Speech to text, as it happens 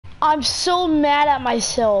I'm so mad at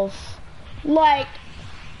myself. Like,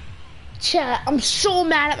 chat, I'm so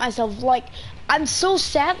mad at myself. Like, I'm so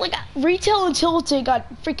sad. Like, Retail and Tilted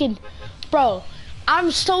got freaking, bro,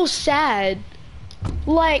 I'm so sad.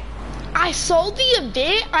 Like, I saw the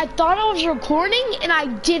event, I thought I was recording, and I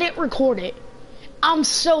didn't record it. I'm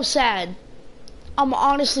so sad. I'm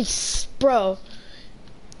honestly, bro.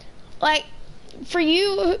 Like, for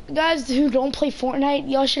you guys who don't play Fortnite,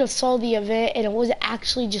 y'all should have saw the event, and it was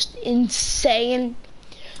actually just insane.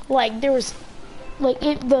 Like, there was, like,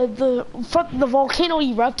 the volcano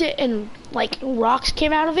erupted, and, like, rocks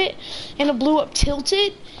came out of it, and it blew up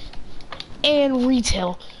Tilted and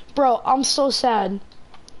Retail. Bro, I'm so sad.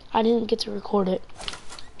 I didn't get to record it.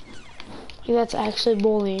 Like, that's actually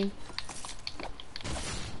bullying.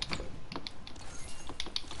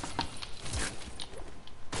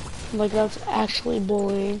 Like, that's actually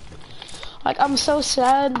bullying. Like, I'm so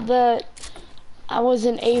sad that I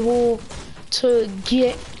wasn't able to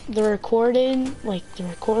get the recording, like, the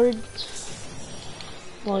record.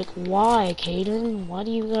 Like, why, Caden? Why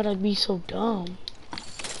do you gotta be so dumb?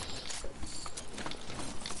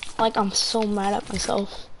 Like, I'm so mad at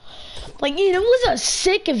myself. Like, it was a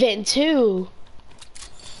sick event, too.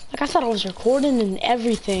 Like, I thought I was recording and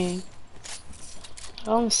everything.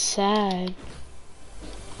 I'm sad.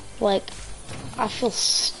 Like, I feel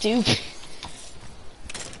stupid.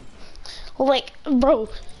 Like, bro,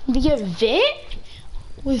 the event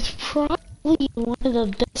was probably one of the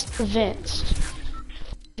best events.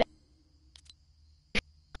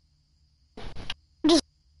 Just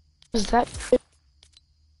was that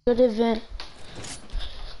good event.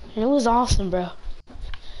 And it was awesome, bro.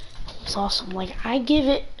 It was awesome. Like, I give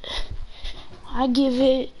it, I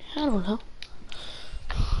don't know.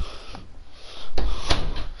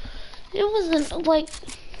 It wasn't, like,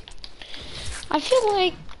 I feel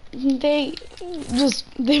like they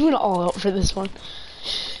went all out for this one.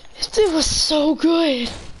 It was so good.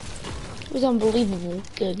 It was unbelievable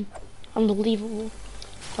good. Unbelievable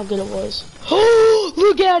how good it was. Oh,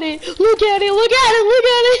 look at it! Look at it! Look at it! Look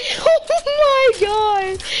at it! Oh my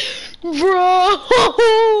god!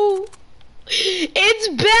 Bro! It's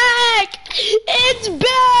back! It's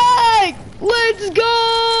back! Let's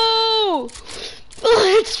go!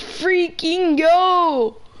 Let's freaking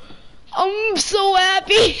go! I'm so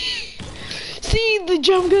happy! See, the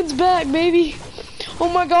jump gun's back, baby! Oh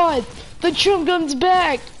my god! The jump gun's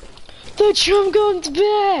back! The jump gun's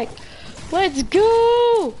back! Let's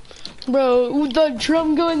go! Bro, the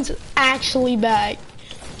drum gun's actually back.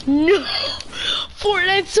 No!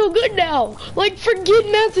 Fortnite's so good now! Like, forget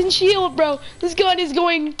Mats and Shield, bro! This gun is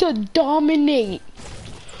going to dominate!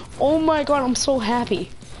 Oh my god, I'm so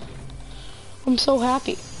happy. I'm so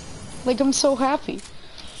happy. Like, I'm so happy.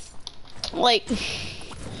 Like,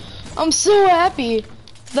 I'm so happy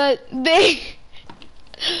that they...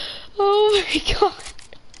 Oh my god.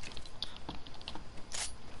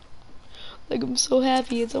 Like, I'm so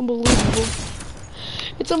happy. It's unbelievable.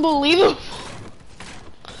 It's unbelievable.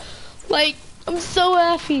 Like, I'm so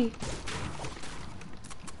happy.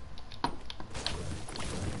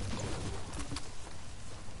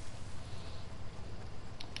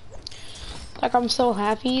 Like, I'm so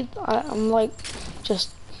happy. I'm like,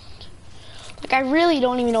 just, like, I really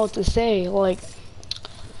don't even know what to say. Like,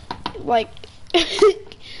 like,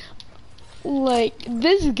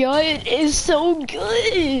 this gun is so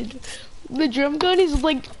good. The drum gun is,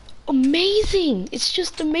 like, amazing. It's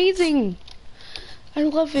just amazing. I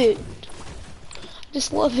love it. I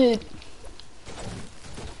just love it.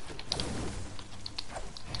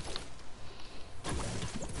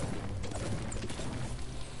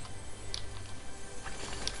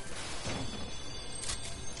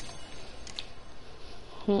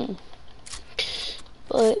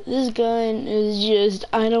 But this gun is just,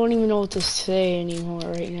 I don't even know what to say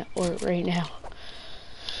anymore right now.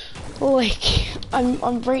 Like,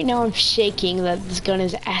 I'm right now I'm shaking that this gun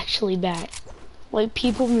is actually back. Like,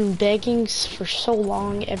 people have been begging for so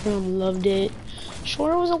long, everyone loved it.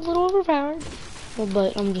 Sure, it was a little overpowered,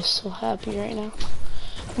 but I'm just so happy right now.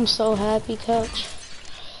 I'm so happy, coach.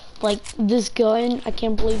 Like, this gun, I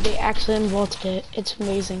can't believe they actually invented it. It's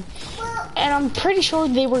amazing. And I'm pretty sure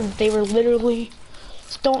they were literally,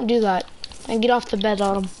 don't do that, and get off the bed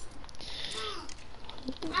on them.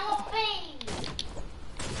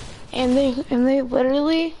 And they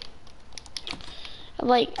literally,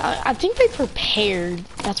 like, I think they prepared,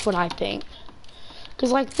 that's what I think.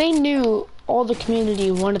 Cause like, they knew all the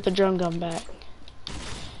community wanted the drum gun back.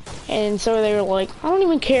 And so they were like, I don't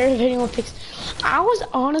even care if anyone picks. I was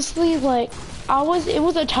honestly like, it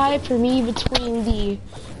was a tie for me between the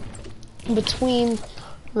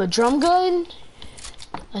drum gun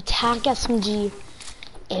attack SMG,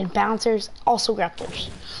 and bouncers, also grapplers.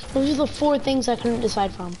 Those are the 4 things I couldn't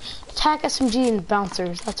decide from. Attack SMG and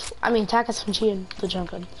bouncers. Attack SMG and the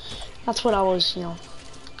jump gun. That's what I was, you know,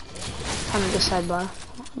 trying to decide by.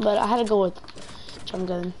 But I had to go with drum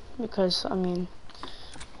gun because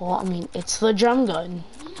it's the drum gun.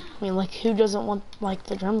 I mean, like, who doesn't want like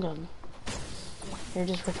the drum gun? You're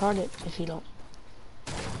just retarded if you don't.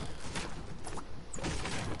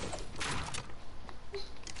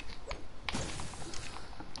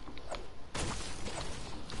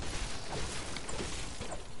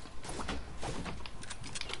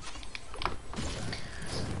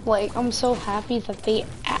 Like, I'm so happy that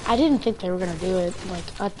I didn't think they were gonna do it. Like,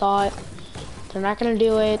 I thought they're not gonna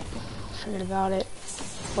do it. Forget about it.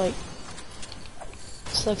 Like,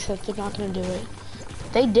 it's like that they're not gonna do it.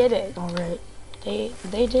 They did it already. They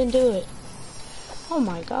did do it. Oh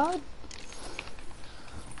my god.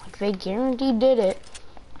 Like, they guaranteed did it.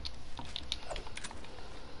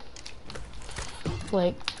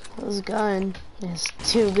 Like, this gun is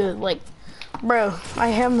too good. Like, bro, I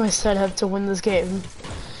have my setup to win this game.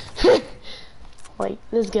 Like,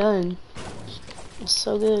 this gun is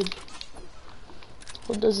so good.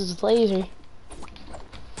 What does this laser?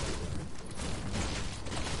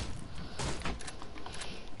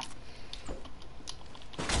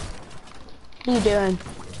 What are you doing?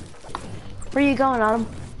 Where are you going, Autumn?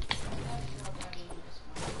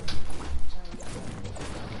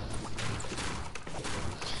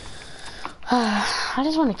 I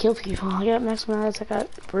just want to kill people. I got max mats, I got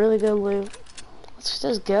really good loot. Let's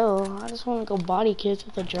just go. I just want to go body kids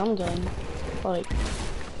with a drum gun. Like,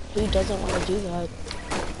 who doesn't want to do that?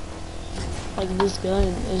 Like, this gun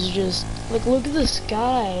is just, like, look at the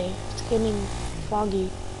sky. It's getting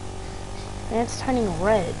foggy. And it's turning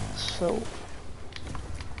red, so.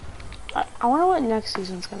 I wonder what next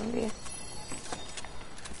season's gonna be.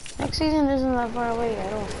 Next season isn't that far away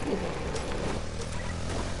at all, either.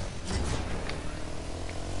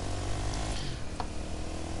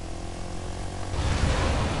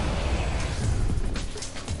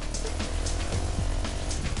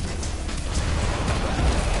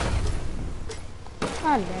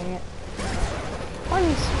 God dang it. Let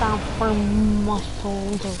me stop for my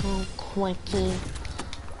phone real quickie.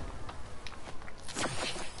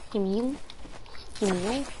 Give me you. Give me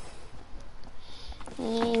you.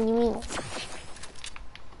 And give me you.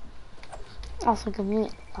 Also give me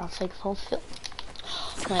it. I'll take fulfill.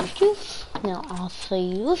 Thank you. Now I'll say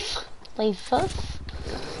you. Places.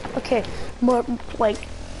 Okay, but like,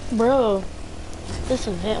 bro, this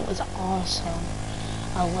event was awesome.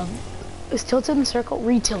 I love it. Is Tilted in Circle?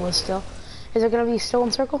 Retail is still. Is it gonna be still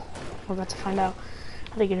in Circle? We're about to find out.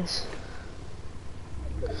 I think it is.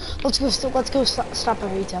 Let's go stop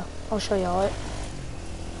at Retail. I'll show y'all it.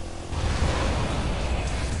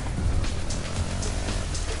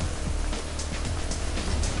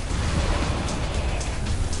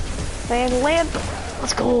 Land.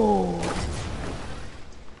 Let's go.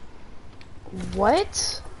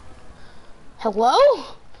 What? Hello?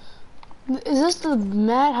 Is this the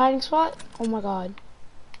mad hiding spot? Oh my god.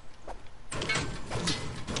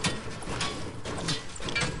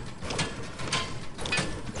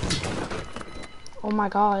 Oh my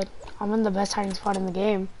god. I'm in the best hiding spot in the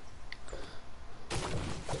game.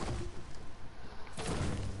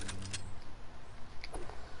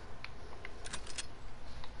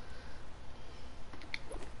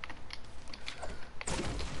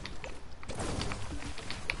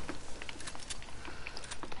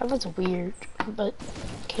 That was weird, but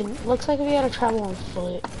looks like we gotta travel on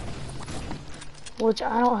foot, which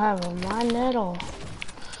I don't have a mind at all.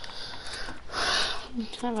 I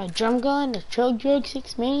have a drum gun, a chug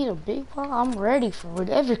 6 mini, a big ball. I'm ready for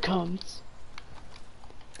whatever comes.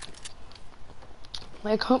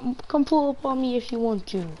 Like, come pull up on me if you want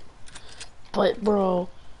to. But bro,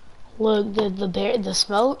 look, the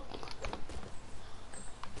smoke.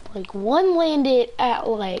 Like, one landed at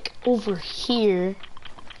like over here.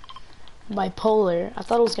 By Polar. I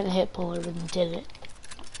thought it was gonna hit Polar, but it didn't.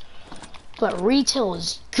 But Retail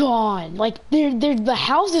is gone. Like, the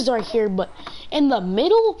houses are here, but in the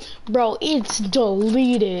middle, bro, it's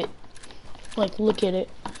deleted. Like, look at it.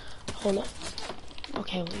 Hold up.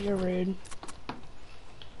 Okay, well, you're rude.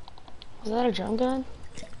 Was that a drum gun?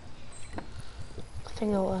 I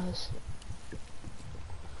think it was.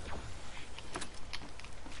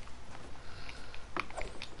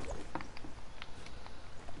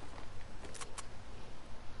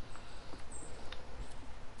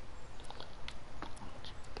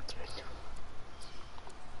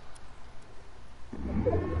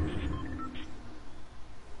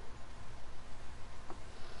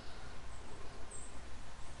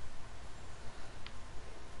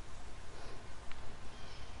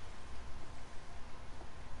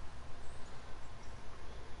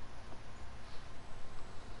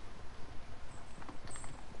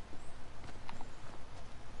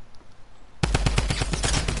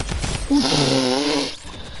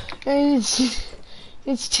 And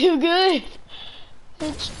it's too good.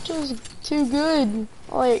 It's just too good.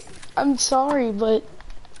 Like, I'm sorry, but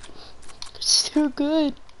it's too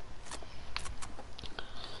good.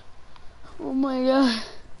 Oh my god.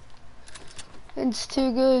 It's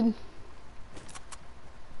too good.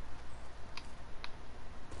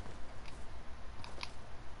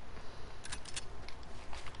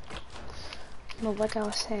 But like I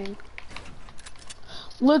was saying,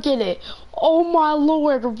 look at it. Oh my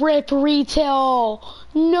lord, rip retail.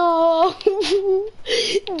 No.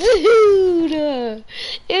 Dude.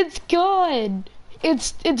 It's gone.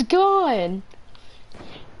 It's gone.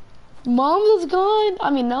 Mom's is gone. I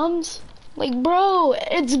mean, Nums. Like, bro,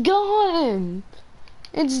 it's gone.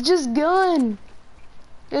 It's just gone.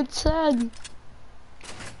 It's sad.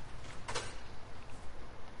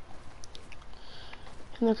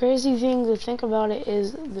 And the crazy thing to think about it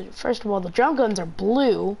is, that first of all, the drum guns are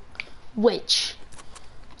blue, which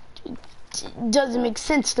doesn't make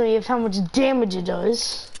sense to me of how much damage it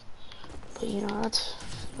does. But you know,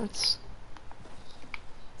 that's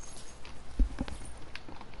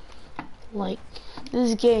like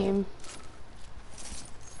this game.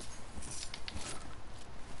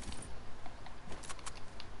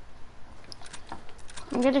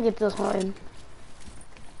 I'm gonna get this one.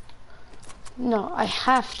 No, I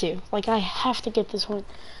have to. Like, I have to get this one.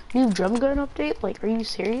 New drum gun update? Like, are you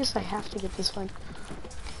serious? I have to get this one.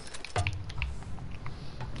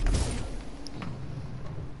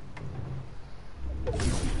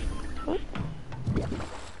 What?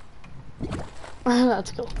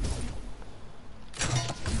 That's cool.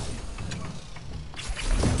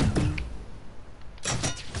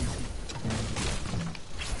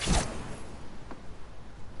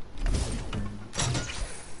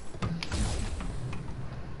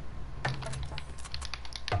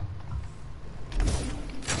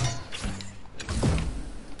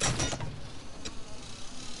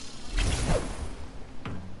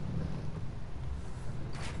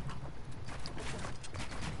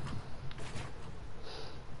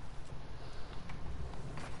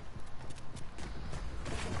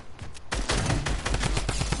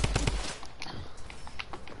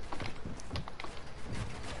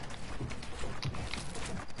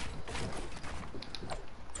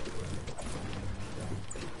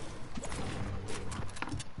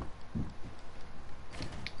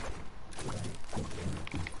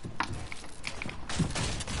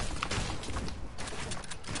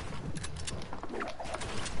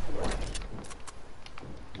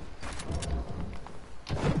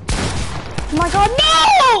 Oh my god,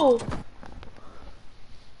 no!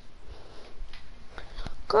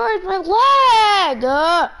 God, my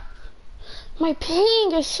lag! My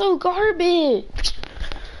ping is so garbage.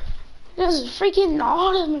 This is freaking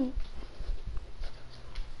autumn.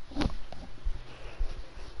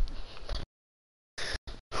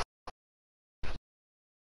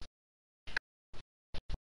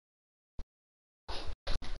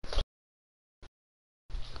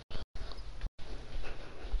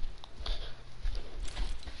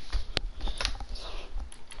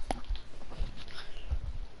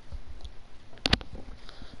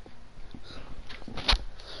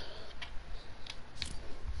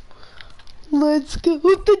 Let's go.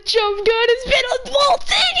 The jump gun has been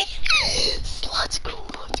unbolted. Let's go.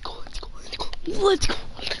 Let's go. Let's go. Let's go. Let's go.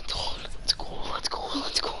 Let's go. Let's go.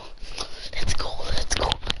 Let's go. Let's go. Let's go.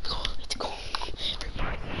 Let's go. Let's go.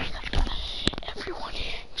 Everyone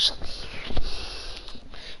actually.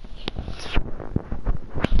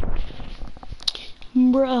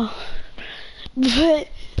 Bro. But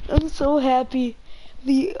I'm so happy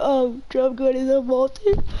the drum gun is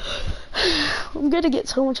unbolted. I'm gonna get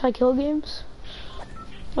so much high kill games.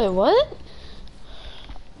 Wait, what?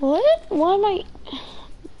 What? Why am I?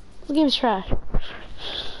 The game's trash.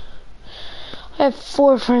 I have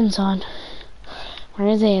 4 friends on. Where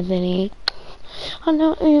is Anthony? I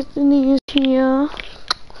know Anthony is here.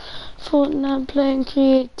 Fortnite playing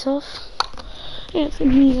creative.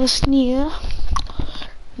 Anthony is near.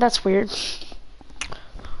 That's weird.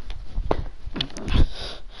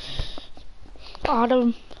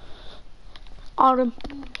 Autumn. Autumn,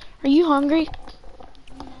 are you hungry?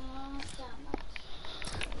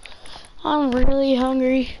 I'm really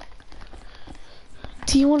hungry.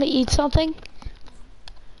 Do you want to eat something?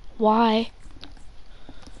 Why?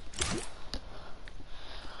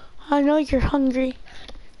 I know you're hungry.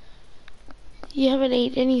 You haven't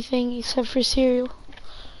ate anything except for cereal.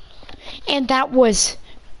 And that was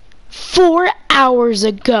 4 hours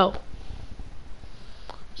ago.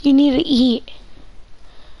 You need to eat.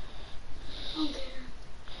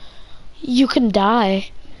 You can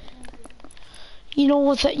die. You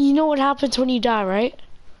know you know what happens when you die, right?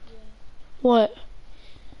 Yeah. What?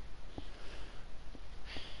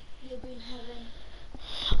 You'll be in heaven.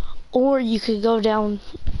 Or you could go down.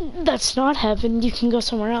 That's not heaven. You can go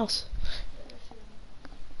somewhere else.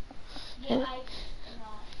 Yeah, I'm going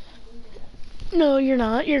to heaven. No, you're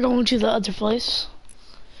not. You're going to the other place.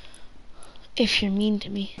 If you're mean to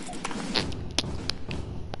me.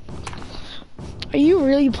 Are you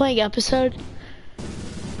really playing episode?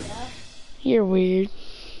 Yeah. You're weird.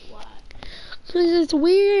 What? Cause it's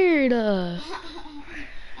weird. I'm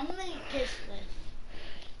on the kiss list.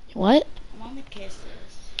 What? I'm on the kiss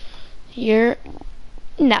list. You're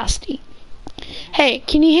nasty. Hey,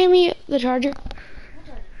 can you hand me the charger? What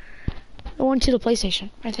are you? The one to the PlayStation,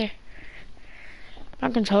 right there. My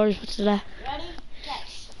controller's put to that. Ready?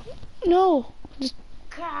 Catch. No.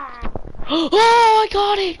 Crap. Oh, I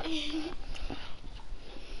got it.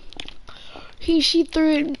 She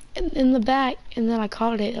threw it in the back, and then I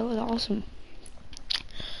caught it. That was awesome.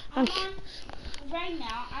 Okay. Right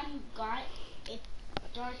now, I'm got it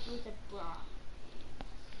dark with a bra.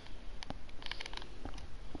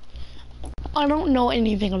 I don't know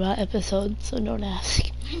anything about episodes, so don't ask.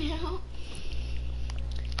 I know.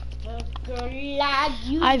 But girl, like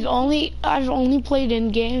you. I've only played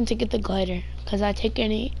in game to get the glider, cause I take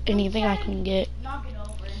anything I can get Knock it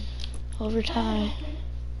over. over time.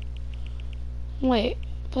 Wait,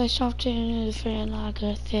 but I stopped in a friend like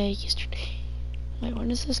I said yesterday. Wait, when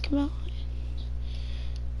does this come out?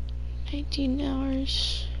 19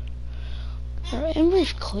 hours. Bro,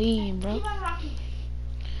 Ember's clean, bro. Keep on rocking.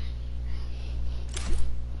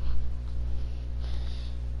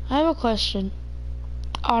 I have a question.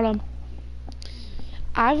 Autumn,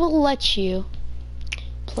 I will let you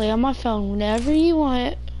play on my phone whenever you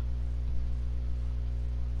want.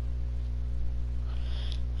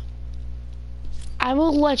 I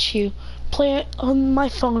will let you play it on my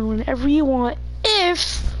phone whenever you want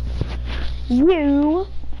if you